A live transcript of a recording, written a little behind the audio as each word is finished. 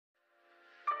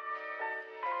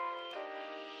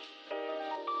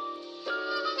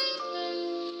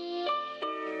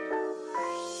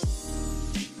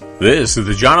This is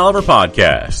the John Oliver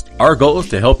Podcast. Our goal is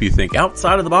to help you think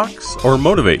outside of the box or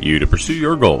motivate you to pursue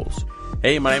your goals.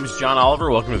 Hey, my name is John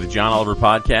Oliver. Welcome to the John Oliver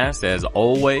Podcast. As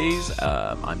always,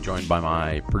 I'm joined by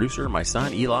my producer, my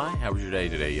son, Eli. How was your day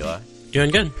today, Eli? Doing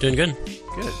good. Good.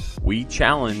 We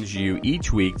challenge you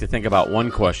each week to think about one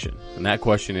question. And that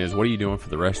question is, what are you doing for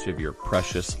the rest of your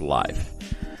precious life?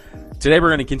 Today we're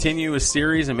going to continue a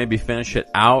series and maybe finish it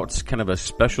out, kind of a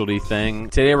specialty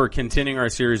thing. Today we're continuing our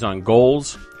series on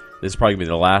goals. This is probably going to be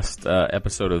the last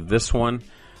episode of this one.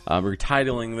 We're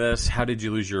titling this, How Did You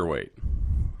Lose Your Weight?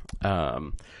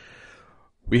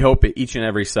 We hope that each and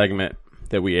every segment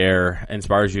that we air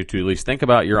inspires you to at least think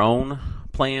about your own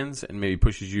plans and maybe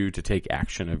pushes you to take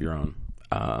action of your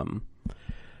own.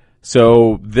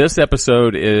 So this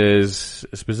episode is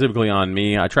specifically on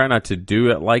me. I try not to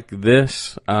do it like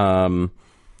this.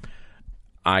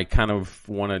 I kind of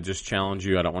want to just challenge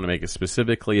you. I don't want to make it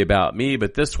specifically about me,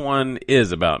 but this one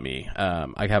is about me.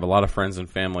 I have a lot of friends and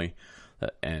family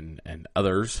and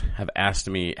others have asked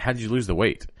me, how did you lose the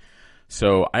weight?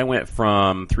 So I went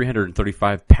from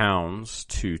 335 pounds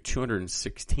to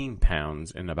 216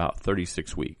 pounds in about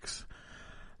 36 weeks.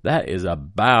 That is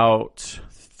about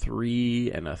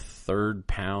 3 1/3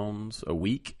 pounds a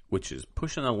week, which is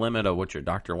pushing the limit of what your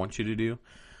doctor wants you to do.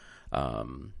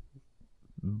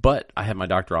 But I had my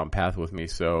doctor on path with me,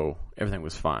 so everything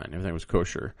was fine. Everything was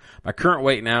kosher. My current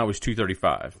weight now is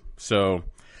 235. So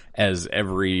as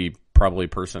every probably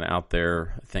person out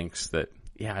there thinks that,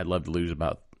 yeah, I'd love to lose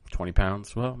about 20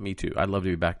 pounds. Well, me too. I'd love to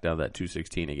be back down to that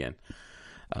 216 again.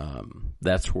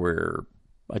 That's where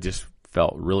I just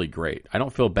felt really great. I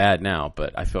don't feel bad now,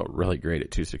 but I felt really great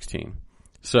at 216.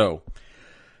 So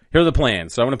here are the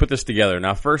plans. So I'm going to put this together.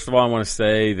 Now, first of all, I want to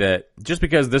say that just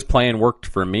because this plan worked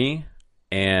for me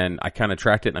and I kind of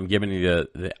tracked it and I'm giving you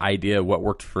the idea of what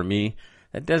worked for me,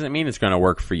 that doesn't mean it's going to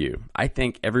work for you. I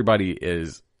think everybody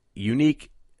is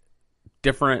unique,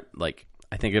 different. Like,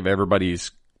 I think of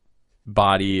everybody's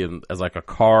body as like a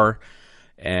car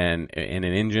and an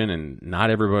engine, and not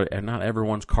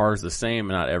everyone's car is the same,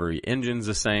 and not every engine's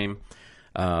the same.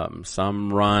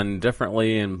 Some run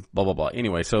differently and blah, blah, blah.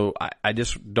 Anyway, so I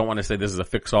just don't want to say this is a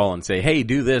fix-all and say, hey,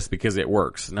 do this because it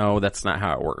works. No, that's not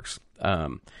how it works.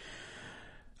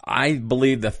 I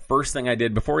believe the first thing I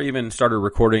did before I even started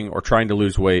recording or trying to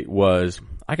lose weight was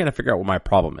I got to figure out what my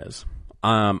problem is.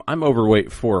 I'm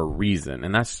overweight for a reason,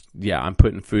 and that's, I'm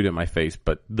putting food in my face,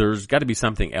 but there's got to be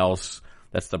something else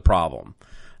that's the problem.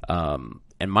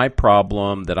 And my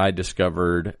problem that I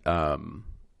discovered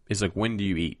is like, when do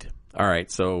you eat? All right,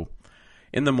 so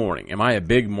in the morning, am I a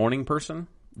big morning person?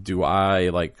 Do I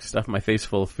like stuff my face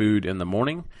full of food in the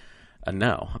morning?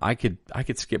 No, I could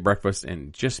skip breakfast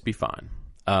and just be fine.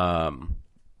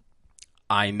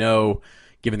 I know,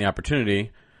 given the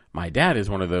opportunity, my dad is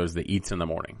one of those that eats in the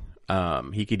morning.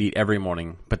 He could eat every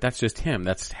morning, but that's just him.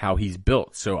 That's how he's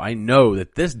built. So I know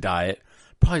that this diet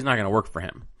probably is not going to work for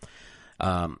him.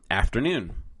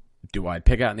 Afternoon. Do I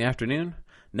pick out in the afternoon?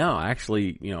 No,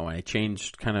 actually, I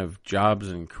changed kind of jobs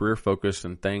and career focus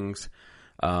and things,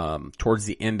 towards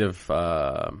the end of,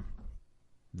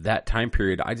 that time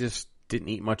period. I just didn't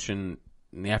eat much in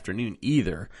the afternoon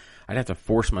either. I'd have to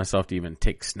force myself to even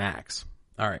take snacks.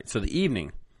 All right. So the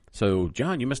evening. So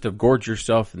John, you must have gorged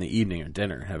yourself in the evening at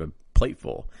dinner, have a plate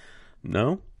full.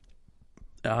 No,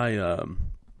 granted,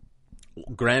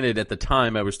 at the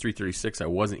time I was 336, I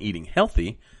wasn't eating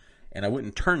healthy, and I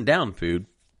wouldn't turn down food,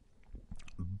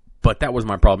 but that was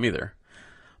my problem either.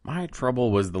 My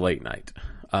trouble was the late night.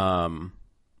 Not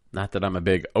that I'm a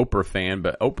big Oprah fan,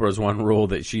 but Oprah's one rule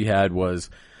that she had was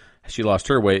she lost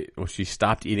her weight when she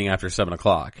stopped eating after 7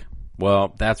 o'clock.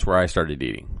 Well, that's where I started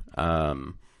eating.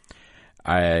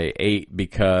 I ate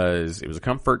because it was a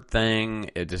comfort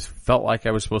thing. It just felt like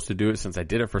I was supposed to do it since I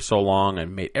did it for so long,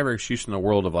 and made every excuse in the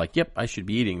world of like, yep, I should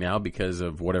be eating now because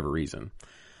of whatever reason.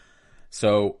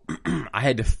 So I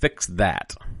had to fix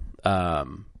that.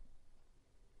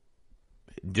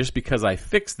 Just because I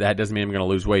fixed that doesn't mean I'm going to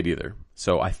lose weight either.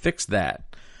 So I fixed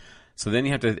that. So then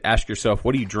you have to ask yourself,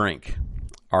 what do you drink?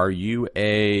 Are you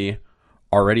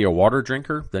already a water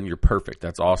drinker? Then you're perfect.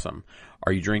 That's awesome.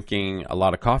 Are you drinking a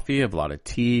lot of coffee, a lot of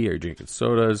tea? Are you drinking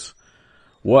sodas?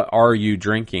 What are you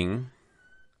drinking?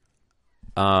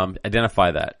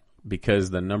 Identify that, because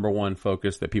the number one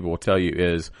focus that people will tell you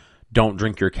is don't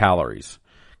drink your calories.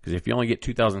 Because if you only get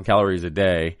 2,000 calories a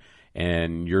day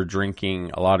and you're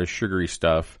drinking a lot of sugary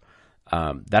stuff,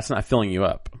 that's not filling you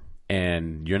up,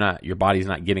 and your body's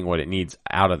not getting what it needs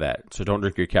out of that. So don't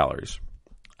drink your calories.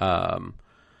 And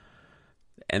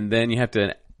then you have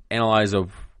to analyze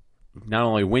of not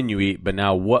only when you eat, but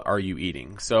now what are you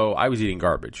eating? So I was eating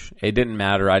garbage. It didn't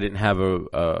matter. I didn't have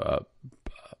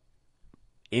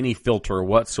any filter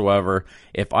whatsoever.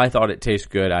 If I thought it tasted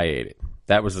good, I ate it.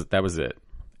 That was it.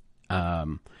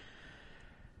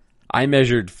 I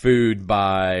measured food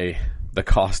by the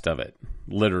cost of it,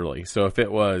 literally. So if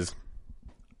it was,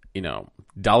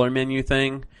 dollar menu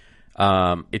thing,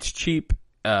 it's cheap.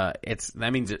 That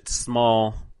means it's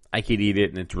small. I could eat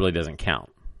it and it really doesn't count.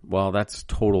 Well, that's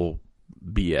total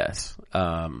BS.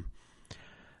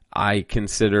 I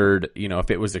considered,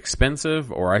 if it was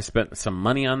expensive or I spent some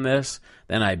money on this,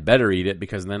 then I better eat it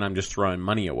because then I'm just throwing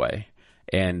money away.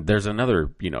 And there's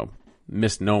another,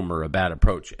 misnomer, a bad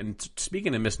approach. And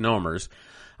speaking of misnomers,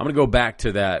 I'm going to go back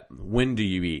to that when do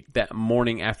you eat, that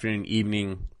morning, afternoon,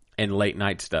 evening, and late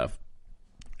night stuff.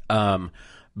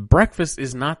 Breakfast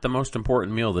is not the most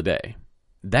important meal of the day.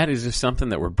 That is just something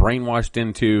that we're brainwashed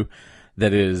into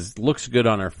that looks good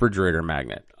on our refrigerator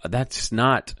magnet. That's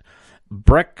not.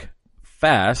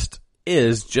 Breakfast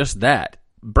is just that.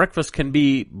 Breakfast can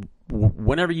be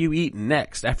whenever you eat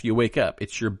next after you wake up.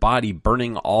 It's your body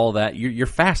burning all that. You're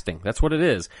fasting. That's what it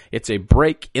is. It's a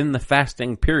break in the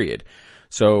fasting period.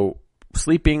 So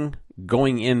sleeping,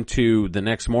 going into the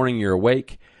next morning, you're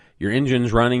awake. Your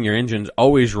engine's running. Your engine's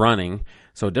always running.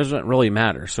 So it doesn't really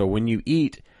matter. So when you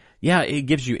eat, yeah, it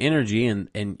gives you energy and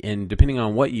depending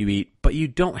on what you eat, but you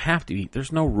don't have to eat.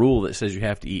 There's no rule that says you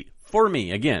have to eat. For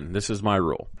me, again, this is my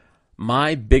rule.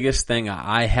 My biggest thing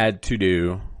I had to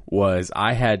do was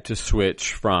I had to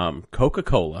switch from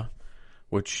Coca-Cola,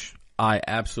 which I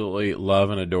absolutely love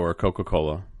and adore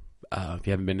Coca-Cola. If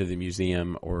you haven't been to the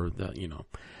museum or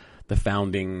the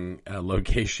founding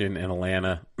location in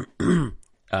Atlanta,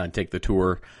 take the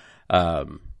tour.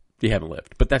 You haven't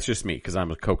lived, but that's just me because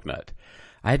I'm a Coke nut.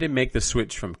 I had to make the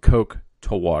switch from Coke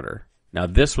to water. Now,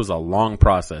 this was a long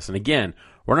process. And again,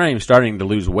 we're not even starting to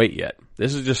lose weight yet.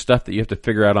 This is just stuff that you have to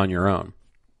figure out on your own.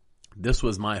 This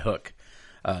was my hook.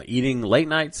 Eating late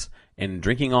nights and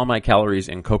drinking all my calories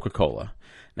in Coca-Cola.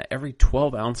 Now, every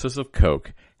 12 ounces of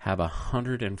Coke have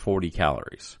 140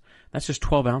 calories. That's just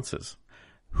 12 ounces.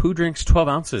 Who drinks 12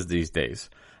 ounces these days?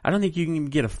 I don't think you can even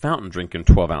get a fountain drink in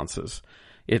 12 ounces.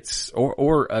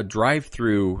 Or a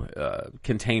drive-through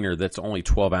container that's only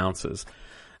 12 ounces.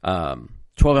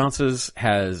 12 ounces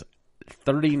has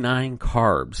 39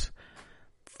 carbs,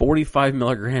 45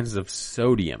 milligrams of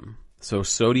sodium. So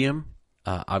sodium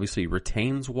obviously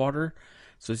retains water.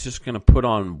 So it's just going to put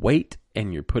on weight,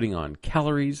 and you're putting on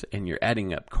calories, and you're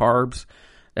adding up carbs.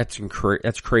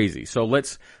 That's crazy. So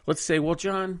let's say, well,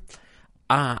 John,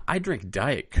 I drink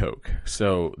Diet Coke,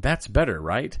 so that's better,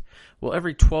 right? Well,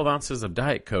 every 12 ounces of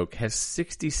Diet Coke has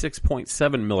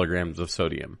 66.7 milligrams of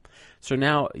sodium. So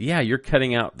now, yeah, you're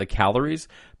cutting out the calories,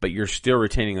 but you're still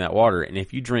retaining that water. And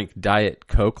if you drink Diet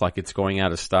Coke like it's going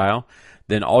out of style,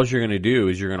 then all you're going to do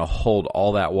is you're going to hold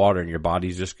all that water in your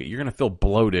body's you're going to feel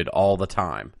bloated all the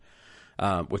time,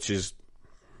 which is,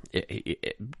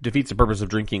 it defeats the purpose of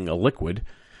drinking a liquid.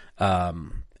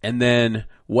 And then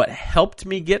what helped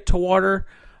me get to water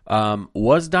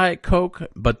was Diet Coke,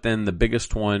 but then the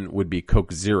biggest one would be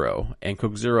Coke Zero. And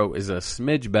Coke Zero is a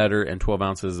smidge better, and 12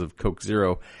 ounces of Coke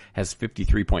Zero has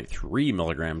 53.3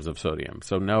 milligrams of sodium.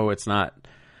 So no, it's not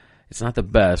the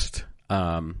best,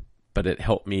 but it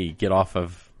helped me get off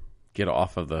of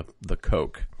the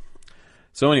Coke.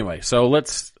 So anyway, so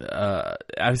let's, I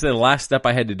said the last step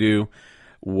I had to do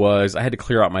was I had to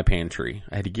clear out my pantry.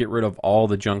 I had to get rid of all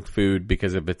the junk food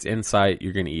because if it's in sight,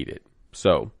 you're going to eat it.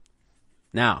 So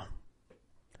now,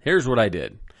 here's what I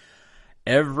did.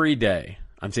 Every day,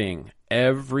 I'm saying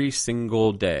every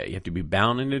single day, you have to be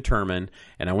bound and determined,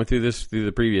 and I went through this through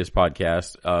the previous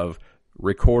podcast of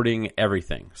recording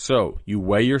everything. So you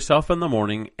weigh yourself in the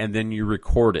morning, and then you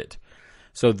record it.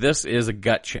 So this is a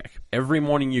gut check. Every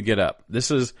morning you get up.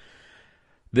 This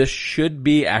should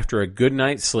be after a good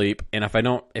night's sleep, and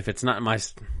if it's not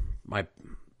in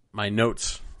my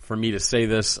notes for me to say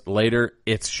this later,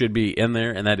 it should be in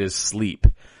there, and that is sleep.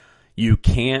 You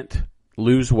can't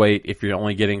lose weight if you're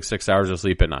only getting 6 hours of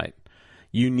sleep at night.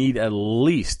 You need at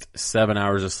least 7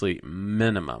 hours of sleep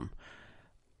minimum.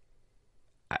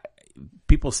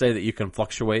 People say that you can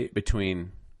fluctuate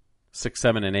between 6,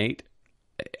 7, and 8.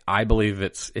 I believe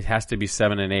it has to be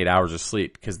 7 and 8 hours of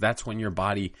sleep because that's when your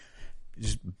body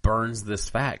just burns this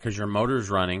fat because your motor's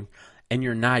running and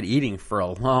you're not eating for a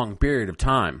long period of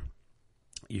time.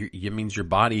 It means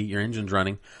your engine's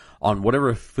running on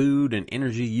whatever food and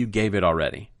energy you gave it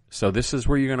already. So this is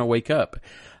where you're going to wake up.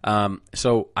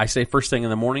 So I say first thing in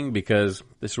the morning because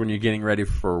this is when you're getting ready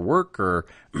for work or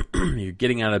you're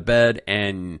getting out of bed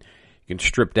and you can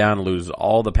strip down and lose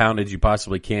all the poundage you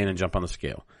possibly can and jump on the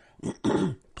scale.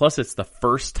 Plus, it's the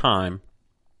first time,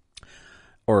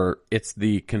 or it's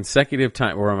the consecutive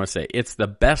time, or I'm going to say it's the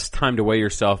best time to weigh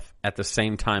yourself at the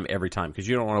same time every time, because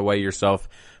you don't want to weigh yourself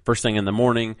first thing in the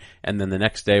morning and then the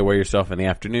next day weigh yourself in the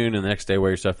afternoon and the next day weigh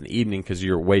yourself in the evening, because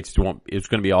your weights it's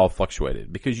going to be all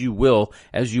fluctuated, because you will,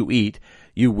 as you eat,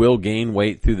 you will gain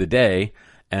weight through the day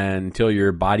until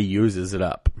your body uses it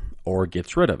up or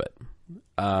gets rid of it.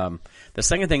 The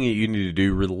second thing that you need to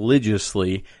do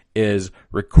religiously is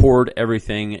record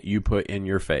everything you put in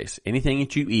your face. Anything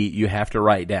that you eat, you have to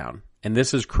write down. And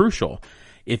this is crucial.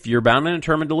 If you're bound and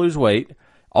determined to lose weight,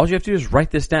 all you have to do is write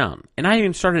this down. And I haven't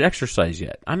even started exercise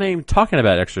yet. I'm not even talking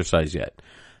about exercise yet.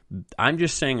 I'm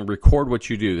just saying record what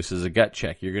you do. This is a gut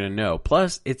check. You're going to know.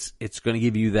 Plus, it's going to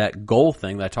give you that goal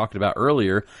thing that I talked about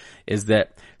earlier, is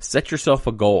that set yourself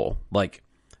a goal. Like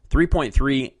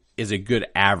 3.3 is a good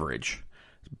average,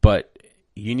 but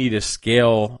you need a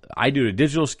scale. I do a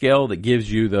digital scale that gives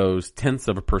you those tenths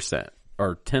of a percent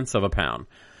or tenths of a pound.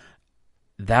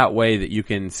 That way that you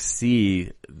can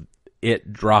see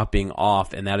it dropping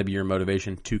off, and that'll be your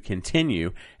motivation to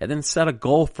continue. And then set a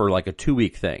goal for like a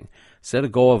 2-week thing. Set a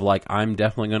goal of like, I'm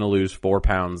definitely going to lose 4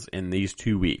 pounds in these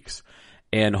 2 weeks.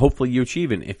 And hopefully you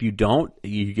achieve it. If you don't,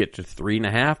 you get to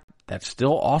 3.5. That's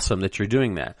still awesome that you're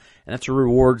doing that. And that's a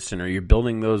reward center. You're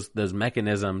building those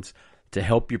mechanisms to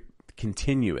help you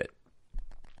continue it.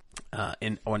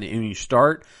 And when you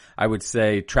start, I would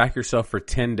say track yourself for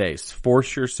 10 days.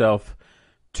 Force yourself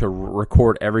to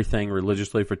record everything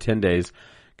religiously for 10 days,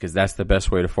 because that's the best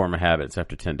way to form a habit. It's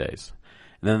after 10 days.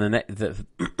 And then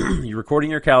you're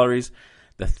recording your calories.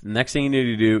 The next thing you need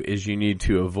to do is you need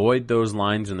to avoid those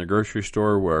lines in the grocery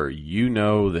store where you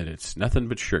know that it's nothing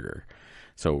but sugar.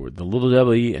 So the Little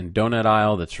Debbie and donut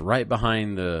aisle that's right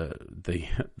behind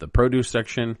the produce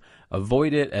section,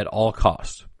 avoid it at all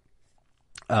costs.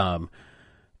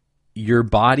 Your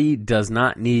body does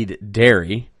not need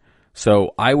dairy,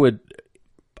 so I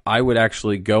would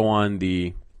actually go on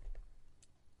the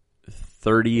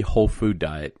 30 whole food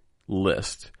diet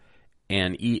list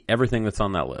and eat everything that's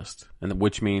on that list, and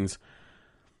which means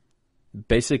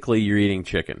basically you're eating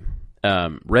chicken.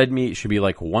 Red meat should be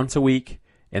like once a week,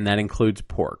 and that includes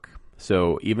pork.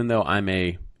 So even though I'm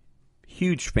a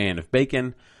huge fan of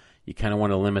bacon, you kind of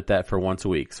want to limit that for once a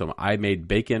week. So I made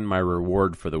bacon my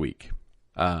reward for the week.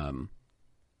 And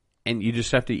you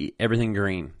just have to eat everything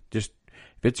green. Just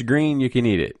if it's green, you can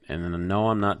eat it. And then, no,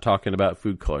 I'm not talking about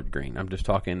food colored green. I'm just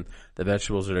talking the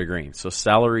vegetables that are green. So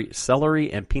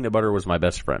celery and peanut butter was my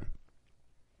best friend.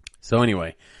 So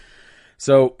anyway,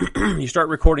 so you start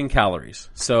recording calories.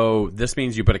 So this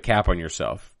means you put a cap on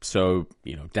yourself. So,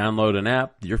 download an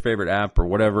app, your favorite app or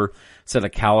whatever, set a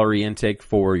calorie intake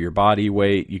for your body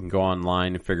weight. You can go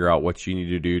online and figure out what you need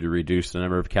to do to reduce the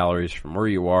number of calories from where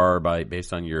you are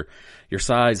based on your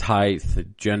size, height,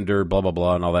 gender, blah, blah,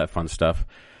 blah, and all that fun stuff.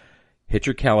 Hit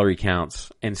your calorie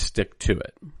counts and stick to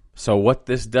it. So what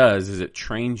this does is it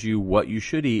trains you what you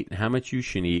should eat and how much you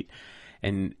should eat.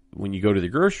 And when you go to the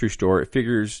grocery store,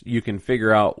 you can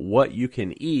figure out what you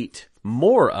can eat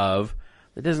more of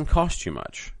that doesn't cost you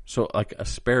much. So like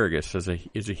asparagus is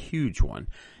a huge one.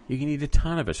 You can eat a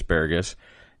ton of asparagus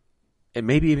and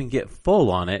maybe even get full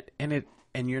on it, and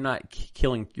you're not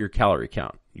killing your calorie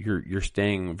count. You're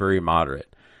staying very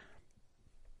moderate.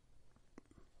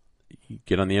 You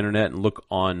get on the internet and look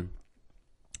on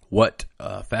what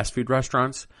fast food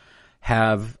restaurants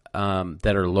have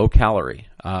that are low calorie.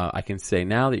 I can say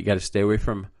now that you got to stay away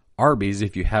from Arby's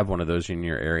if you have one of those in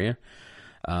your area.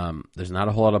 There's not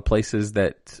a whole lot of places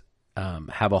that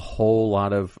have a whole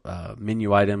lot of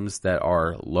menu items that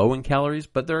are low in calories,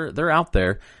 but they're out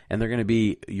there, and they're going to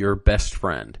be your best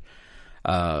friend.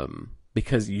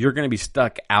 Because you're going to be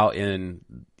stuck out in,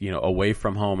 away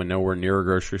from home and nowhere near a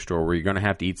grocery store where you're going to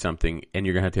have to eat something, and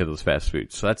you're going to have to have those fast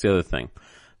foods. So that's the other thing.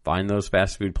 Find those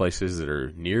fast food places that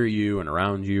are near you and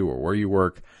around you or where you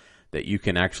work that you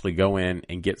can actually go in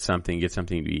and get something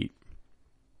to eat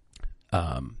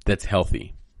that's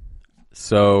healthy.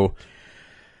 So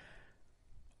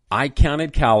I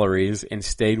counted calories and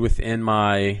stayed within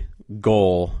my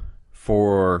goal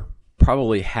for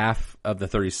probably half of the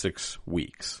 36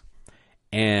 weeks.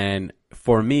 And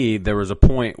for me, there was a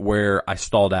point where I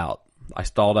stalled out. I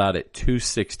stalled out at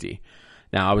 260.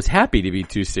 Now, I was happy to be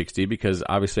 260 because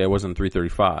obviously I wasn't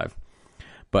 335.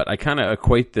 But I kind of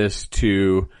equate this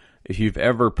to if you've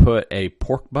ever put a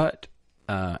pork butt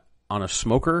on a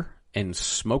smoker and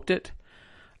smoked it,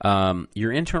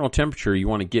 your internal temperature you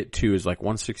want to get to is like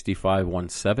 165,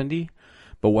 170.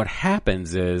 But what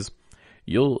happens is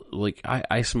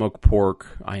I smoke pork.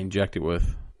 I inject it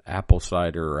with apple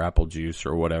cider or apple juice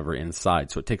or whatever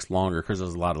inside. So it takes longer because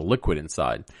there's a lot of liquid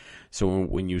inside. So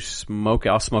when you smoke,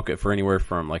 I'll smoke it for anywhere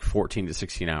from like 14 to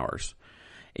 16 hours.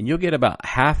 And you'll get about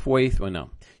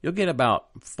you'll get about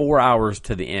 4 hours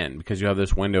to the end, because you have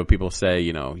this window. People say,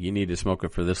 you need to smoke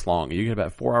it for this long. You get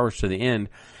about 4 hours to the end,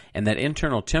 and that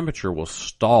internal temperature will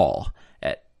stall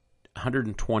at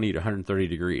 120 to 130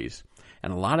 degrees.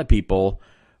 And a lot of people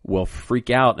will freak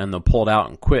out and they'll pull it out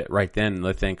and quit right then. And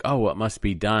they think, oh, well, it must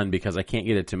be done because I can't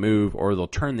get it to move. Or they'll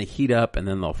turn the heat up and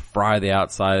then they'll fry the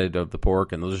outside of the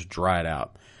pork and they'll just dry it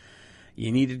out.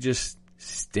 You need to just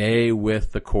stay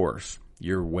with the course.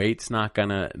 Your weight's not going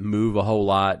to move a whole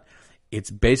lot.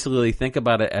 It's basically, think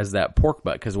about it as that pork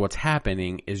butt, because what's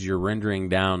happening is you're rendering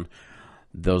down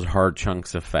those hard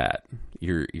chunks of fat.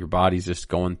 Your body's just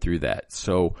going through that.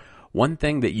 So one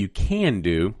thing that you can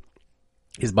do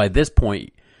is, by this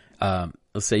point,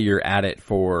 let's say you're at it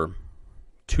for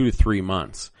 2 to 3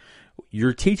 months,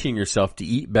 you're teaching yourself to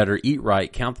eat better, eat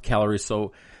right, count the calories.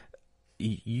 So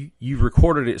you've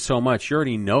recorded it so much, you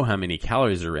already know how many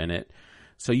calories are in it.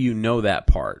 So you know that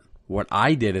part. What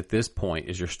I did at this point,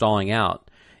 is you're stalling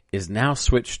out, is now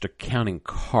switch to counting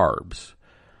carbs.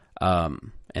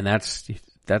 And that's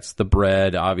the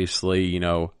bread. Obviously,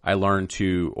 I learned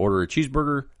to order a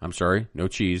cheeseburger. I'm sorry, no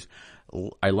cheese.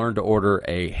 I learned to order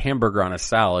a hamburger on a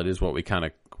salad, is what we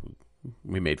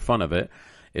made fun of it,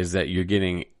 is that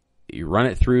you run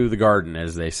it through the garden,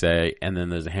 as they say, and then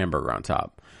there's a hamburger on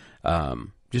top.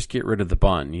 Just get rid of the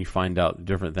bun. You find out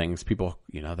different things. People,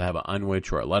 they have an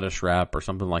unwich or a lettuce wrap or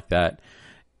something like that.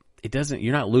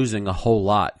 You're not losing a whole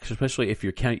lot, especially if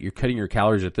you're cutting your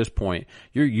calories at this point.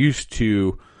 You're used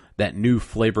to that new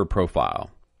flavor profile,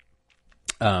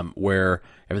 where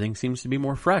everything seems to be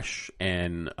more fresh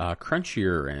and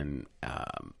crunchier, and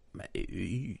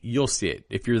you'll see it.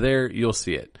 If you're there, you'll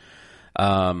see it.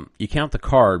 You count the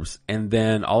carbs, and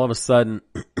then all of a sudden,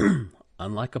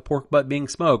 unlike a pork butt being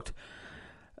smoked,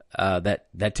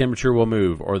 that temperature will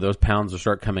move, or those pounds will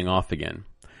start coming off again.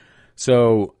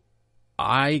 So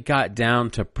I got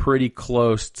down to pretty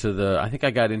close to I think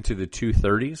I got into the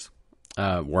 230s,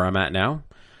 where I'm at now.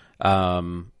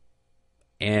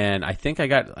 And I think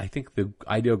the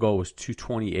ideal goal was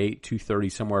 228, 230,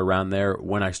 somewhere around there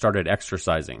when I started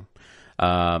exercising.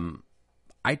 I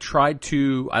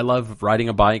love riding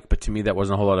a bike, but to me that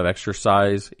wasn't a whole lot of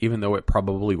exercise, even though it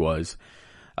probably was.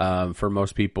 For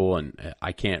most people, and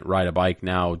I can't ride a bike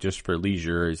now just for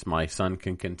leisure, as my son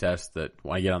can contest that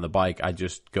when I get on the bike, I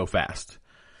just go fast.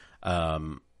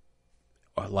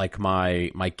 Like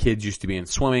my kids used to be in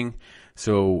swimming,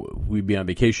 so we'd be on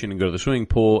vacation and go to the swimming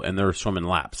pool, and they're swimming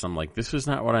laps. I'm like, this is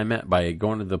not what I meant by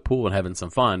going to the pool and having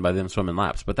some fun by them swimming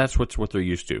laps, but that's what they're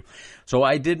used to. So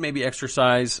I did maybe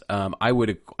exercise. I would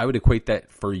equate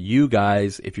that for you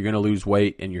guys. If you're going to lose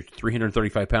weight and you're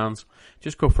 335 pounds,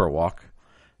 just go for a walk.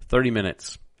 30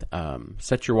 minutes.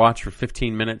 Set your watch for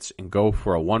 15 minutes and go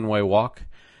for a one-way walk.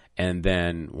 And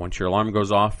then once your alarm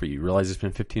goes off or you realize it's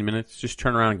been 15 minutes, just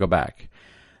turn around and go back.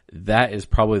 That is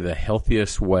probably the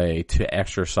healthiest way to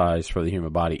exercise for the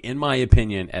human body, in my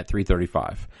opinion, at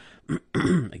 335.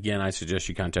 Again, I suggest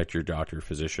you contact your doctor,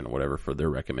 physician, or whatever for their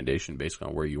recommendation based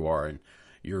on where you are and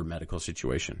your medical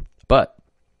situation. But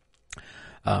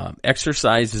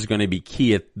exercise is going to be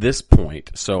key at this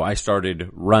point. So I started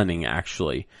running,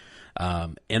 actually.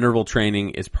 Interval training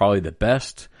is probably the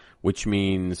best, which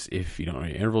means if you don't know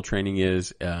what interval training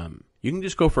is, you can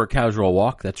just go for a casual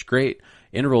walk. That's great.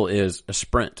 Interval is a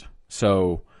sprint.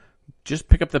 So just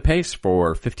pick up the pace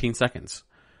for 15 seconds.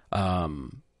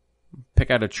 Pick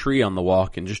out a tree on the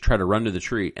walk and just try to run to the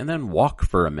tree, and then walk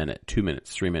for a minute, 2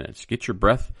 minutes, 3 minutes. Get your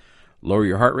breath, lower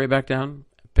your heart rate back down,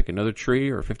 pick another tree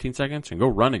or 15 seconds and go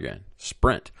run again.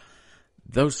 Sprint.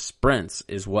 Those sprints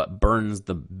is what burns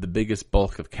the biggest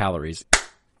bulk of calories.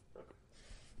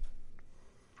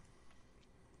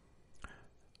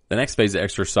 The next phase of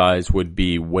exercise would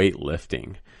be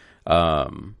weightlifting.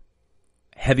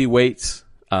 Heavy weights,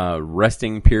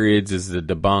 resting periods is the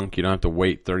debunk. You don't have to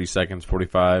wait 30 seconds,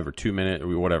 45 or 2 minutes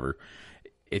or whatever.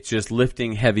 It's just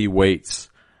lifting heavy weights.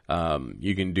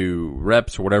 You can do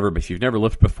reps or whatever, but if you've never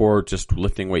lifted before, just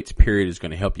lifting weights period is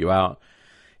going to help you out.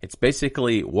 It's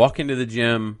basically walk into the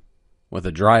gym with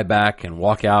a dry back and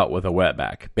walk out with a wet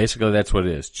back. Basically, that's what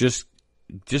it is. Just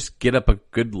get up a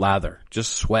good lather.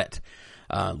 Just sweat.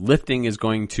 Lifting is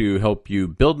going to help you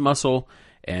build muscle,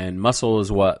 and muscle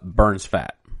is what burns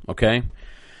fat. Okay?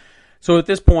 So at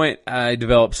this point, I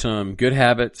developed some good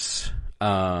habits.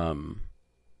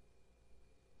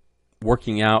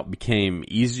 Working out became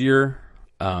easier.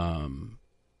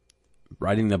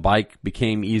 riding the bike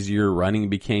became easier, running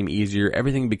became easier,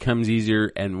 everything becomes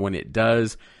easier, and when it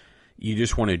does, you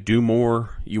just want to do more.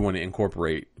 You want to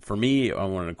incorporate, for me, I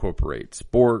want to incorporate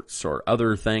sports or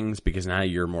other things because now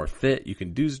you're more fit. You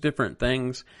can do different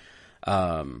things.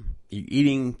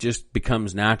 Eating just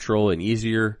becomes natural and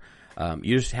easier.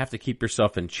 You just have to keep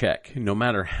yourself in check. No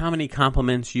matter how many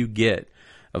compliments you get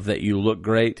of that you look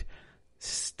great,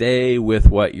 stay with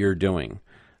what you're doing.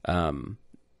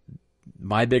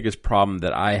 My biggest problem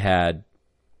that I had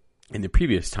in the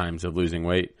previous times of losing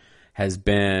weight has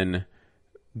been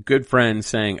good friends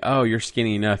saying, oh, you're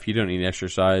skinny enough, you don't need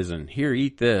exercise, and here,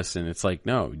 eat this. And it's like,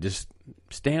 no, just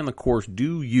stay on the course.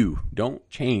 Do you. Don't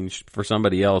change for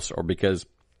somebody else or because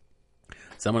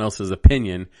someone else's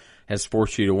opinion has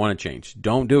forced you to want to change.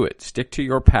 Don't do it. Stick to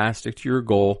your path, stick to your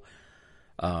goal.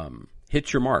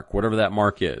 Hit your mark, whatever that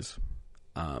mark is.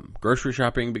 Grocery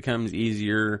shopping becomes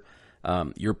easier.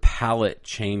 Your palate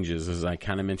changes, as I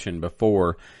kind of mentioned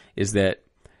before, is that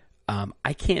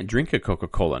I can't drink a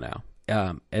Coca-Cola now.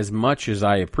 As much as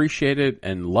I appreciate it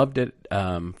and loved it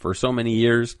for so many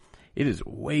years, it is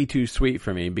way too sweet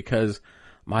for me because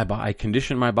I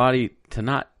conditioned my body to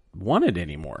not want it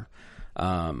anymore.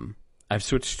 I've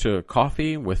switched to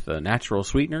coffee with a natural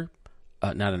sweetener,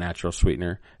 not a natural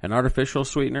sweetener, an artificial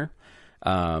sweetener.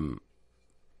 And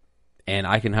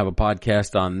I can have a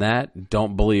podcast on that.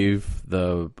 Don't believe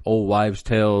the old wives'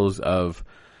 tales of,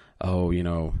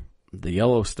 the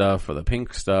yellow stuff or the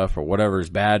pink stuff or whatever is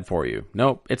bad for you.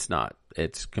 Nope, it's not.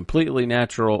 It's completely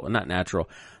natural, not natural.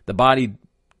 The body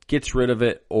gets rid of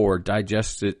it or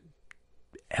digests it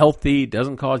healthy,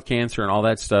 doesn't cause cancer and all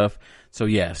that stuff. So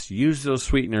yes, use those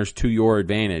sweeteners to your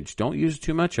advantage. Don't use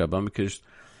too much of them because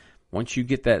once you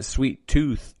get that sweet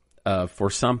tooth for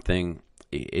something,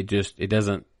 it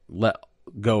doesn't let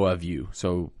go of you.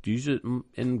 So use it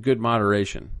in good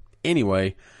moderation.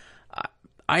 Anyway,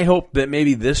 I hope that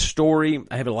maybe this story,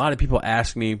 I have a lot of people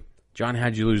ask me, John,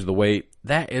 how'd you lose the weight?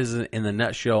 That is in the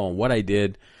nutshell on what I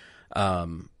did.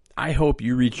 I hope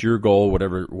you reach your goal,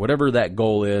 whatever that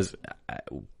goal is.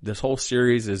 This whole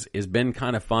series has been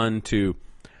kind of fun to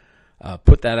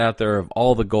put that out there of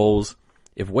all the goals.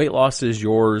 If weight loss is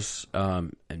yours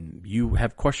and you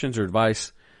have questions or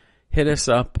advice, hit us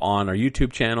up on our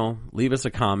YouTube channel. Leave us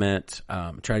a comment.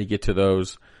 Try to get to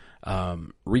those.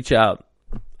 Reach out.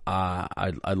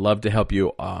 I'd love to help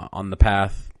you on the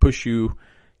path, push you,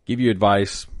 give you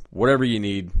advice, whatever you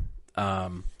need.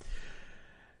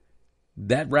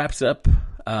 That wraps up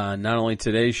not only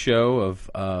today's show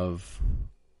of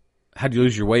how do you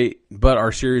lose your weight, but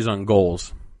our series on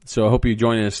goals. So I hope you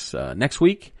join us next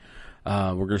week.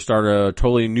 We're going to start a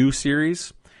totally new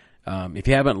series. If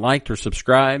you haven't liked or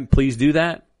subscribed, please do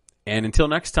that. And until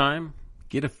next time,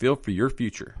 get a feel for your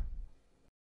future.